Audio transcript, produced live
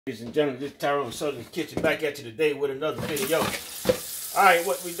Ladies and gentlemen, this is Tyron'e Southern Kitchen back at you today with another video. Alright,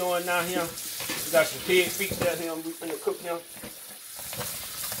 what we doing now here? We got some pig feet down here. We finna cook now.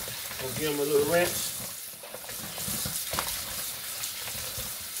 Gonna give them a little rinse.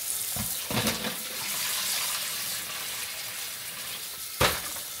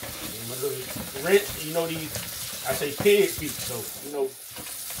 Give them a little rinse. You know these, I say pig feet, so you know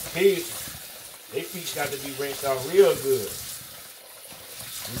pigs, their feet got to be rinsed out real good.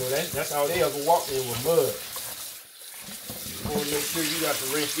 You know, that's how they ever walk in with mud. You want to make sure you got to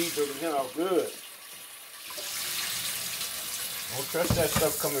rinse these dogs out good. Don't trust that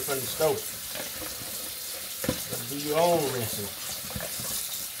stuff coming from the stove. Do your own rinsing.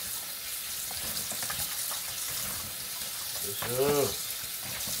 Yes, sir.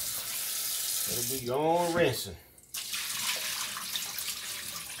 It'll be your own rinsing.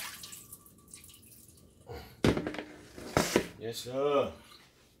 Yes, sir.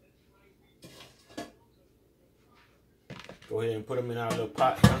 Go ahead and put them in our little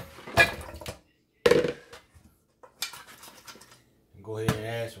pot here. And go ahead and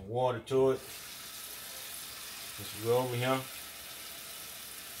add some water to it. Just go over here.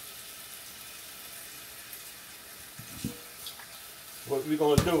 What we're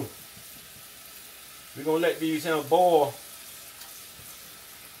going to do, we're going to let these here boil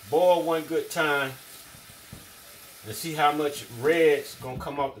one good time and see how much red's going to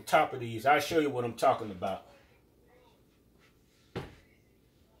come off the top of these. I'll show you what I'm talking about.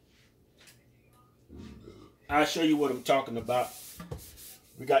 I'll show you what I'm talking about.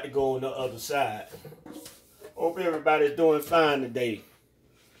 We got to go on the other side. Hope everybody's doing fine today.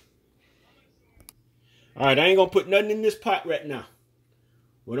 Alright, I ain't going to put nothing in this pot right now.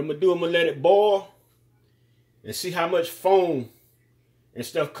 What I'm going to do, I'm going to let it boil and see how much foam and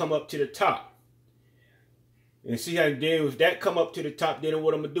stuff come up to the top. And see how then if that come up to the top, then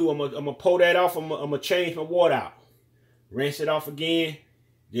what I'm going to do, I'm going to pull that off. I'm going to change my water out. Rinse it off again.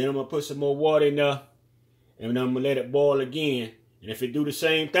 Then I'm going to put some more water in there. And then I'm going to let it boil again. And if it do the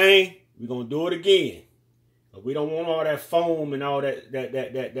same thing, we're going to do it again. But we don't want all that foam and all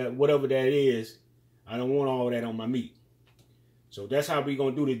that whatever that is. I don't want all that on my meat. So that's how we're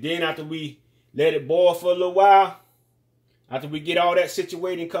going to do it. Then after we let it boil for a little while, after we get all that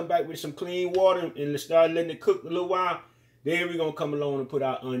situated and come back with some clean water and start letting it cook a little while, then we're going to come along and put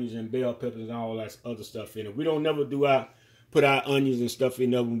our onions and bell peppers and all that other stuff in it. We don't never put our onions and stuff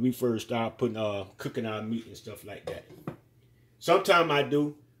in there when we first start cooking our meat and stuff like that. Sometimes I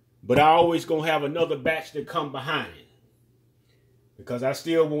do, but I always gonna have another batch that come behind it. Because I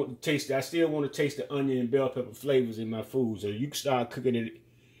still want to taste the onion and bell pepper flavors in my food. So you can start cooking it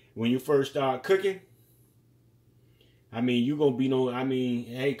when you first start cooking. I mean, you're gonna be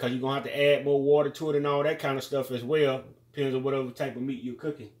hey, cause you're gonna have to add more water to it and all that kind of stuff as well. Depends on whatever type of meat you're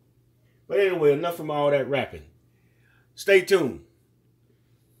cooking. But anyway, enough from all that rapping. Stay tuned.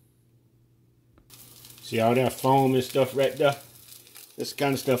 See all that foam and stuff right there? That's the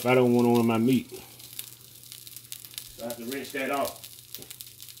kind of stuff I don't want on my meat. So I have to rinse that off.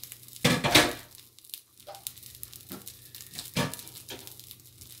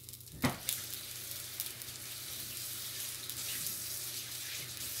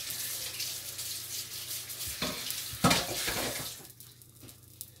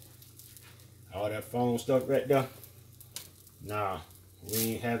 All that foam stuff right there? Nah, we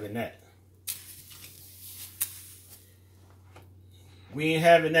ain't having that. We ain't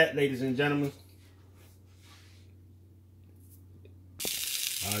having that, ladies and gentlemen.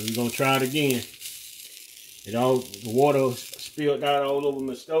 Alright, we're gonna try it again. The water spilled out all over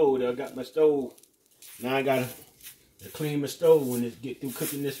my stove. I got my stove. Now I gotta clean my stove when it get through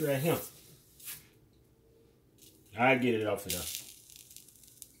cooking this right here. I'll get it off of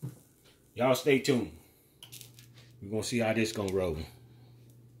there. Y'all stay tuned. We're gonna see how this gonna roll.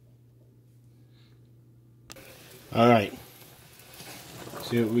 Alright.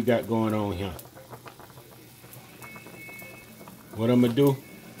 See what we got going on here. What I'm gonna do,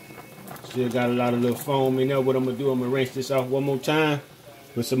 still got a lot of little foam in there. What I'm gonna do, I'm gonna rinse this off one more time,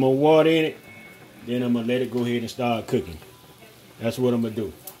 put some more water in it, then I'm gonna let it go ahead and start cooking. That's what I'm gonna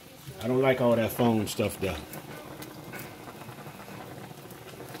do. I don't like all that foam stuff there.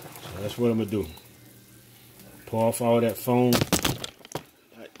 So that's what I'm gonna do. Pour off all that foam.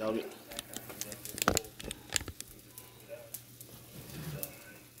 Alright, dog it.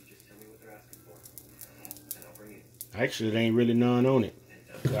 Actually, there ain't really none on it.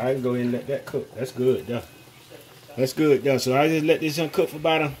 So I can go ahead and let that cook. That's good, though. That's good, though. So I just let this cook for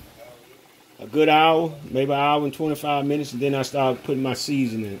about a good hour, maybe an hour and 25 minutes, and then I start putting my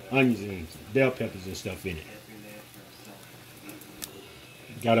seasoning, onions and bell peppers and stuff in it.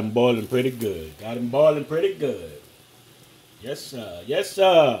 Got them boiling pretty good. Got them boiling pretty good. Yes, sir. Yes,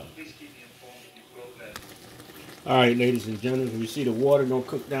 sir. All right, ladies and gentlemen, you see the water don't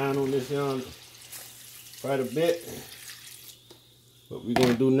cook down on this young quite a bit. What we're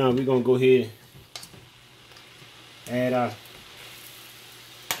gonna do now, we're gonna go ahead and add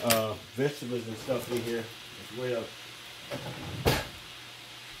our vegetables and stuff in here as well.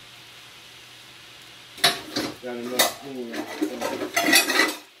 Got another spoon right there.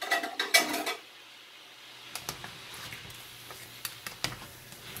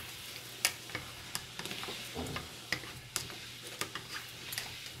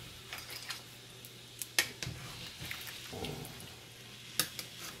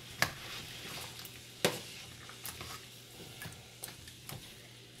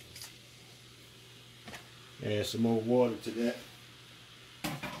 Add some more water to that.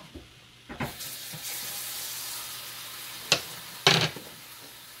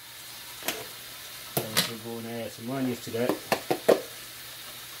 Also go and add some onions to that.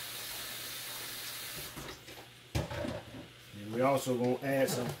 And we also gonna add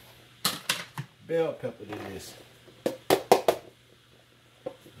some bell pepper to this.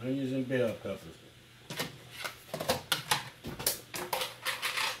 Onions and bell peppers.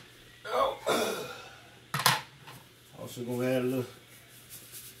 Also gonna add a little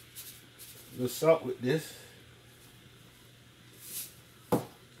salt with this.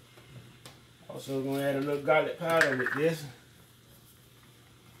 Also gonna add a little garlic powder with this.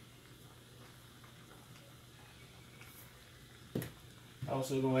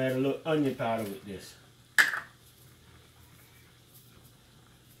 Also gonna add a little onion powder with this.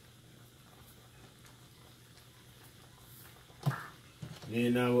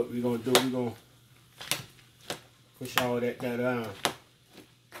 Then now what we're gonna do, we're gonna push all that down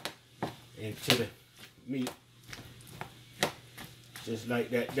into the meat, just like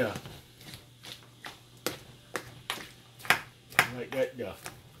that there. Like that there.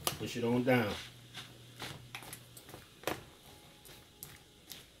 Push it on down.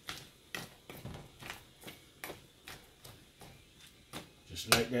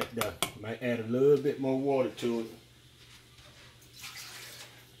 Just like that there. Might add a little bit more water to it.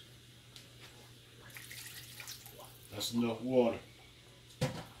 That's enough water. I'm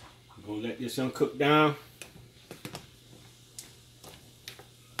gonna let this cook down.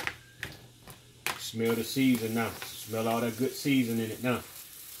 Smell the season now. Smell all that good seasoning in it now.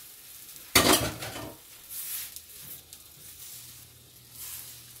 I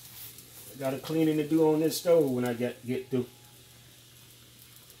got a cleaning to do on this stove when I get through.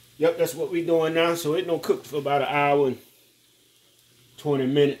 Yep, that's what we're doing now. So it don't cook for about an hour and 20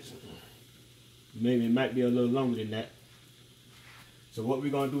 minutes. Maybe it might be a little longer than that. So what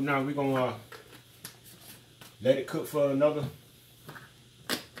we're gonna do now, we're gonna let it cook for another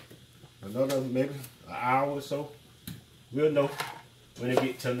maybe an hour or so. We'll know when it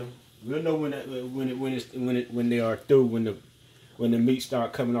get to them. We'll know when they are through, when the meat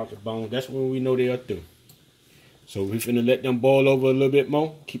start coming off the bone. That's when we know they are through. So we're finna let them boil over a little bit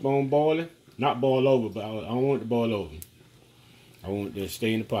more. Keep on boiling. Not boil over, but I don't want it to boil over. I want it to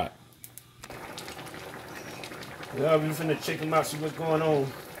stay in the pot. Well, we're finna check them out, see what's going on.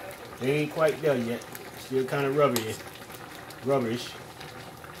 They ain't quite there yet. Still kind of rubberish.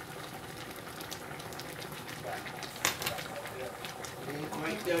 They ain't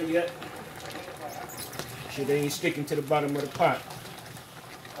quite there yet. Sure they ain't sticking to the bottom of the pot.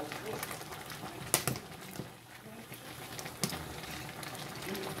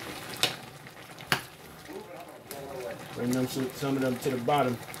 Bring them some of them to the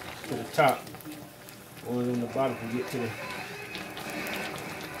bottom, to the top. Ones on the bottom can get to the.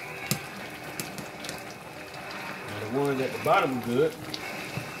 Now the ones at the bottom are good.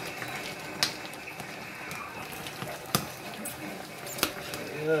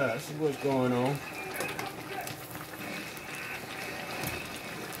 Yeah, let's see what's going on.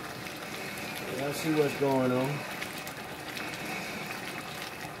 Let's see what's going on.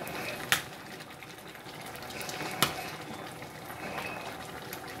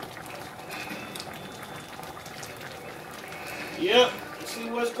 Yep, let's see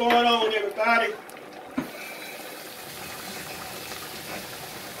what's going on, everybody.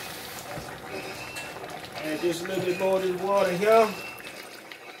 Add just a little bit more of this water here.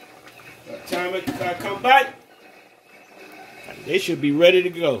 By the time I come back, they should be ready to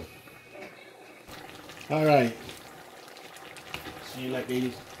go. All right. Seems like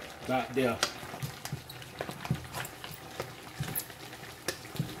they about there.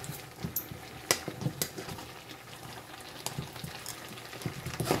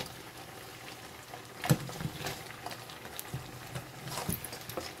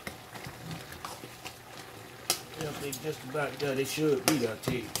 They just about there. They should be there, I'll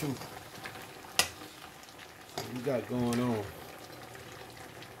tell you the truth. What we got going on?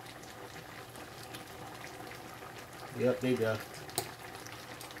 Yep, they there.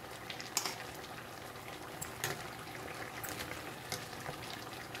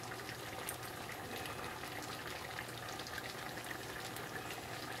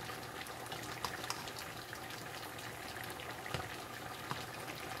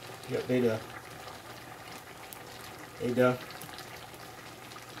 Yep, they there. They there.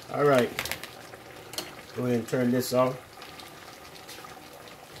 All right. Go ahead and turn this off.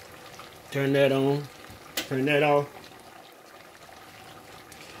 Turn that on. Turn that off.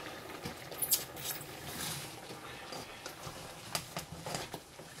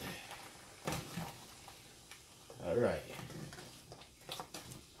 All right.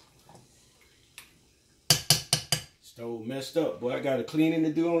 Stove messed up, boy. I got a cleaning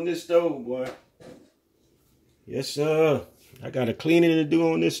to do on this stove, boy. Yes, sir. I got a cleaning to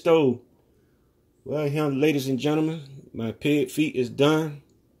do on this stove. Well, here, ladies and gentlemen, my pig feet is done.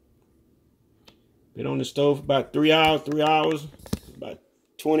 Been on the stove for about 3 hours, about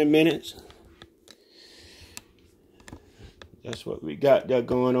 20 minutes. That's what we got there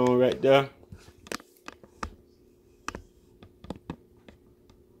going on right there.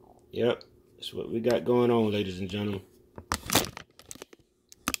 Yep, that's what we got going on, ladies and gentlemen.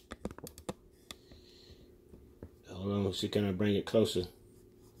 Hold on, let's see, can I bring it closer?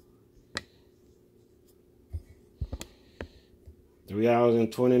 3 hours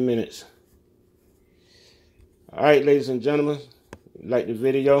and 20 minutes. All right, ladies and gentlemen, like the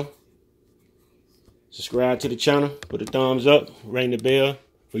video, subscribe to the channel, put a thumbs up, ring the bell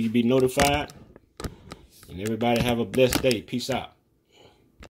for you to be notified. And everybody have a blessed day. Peace out.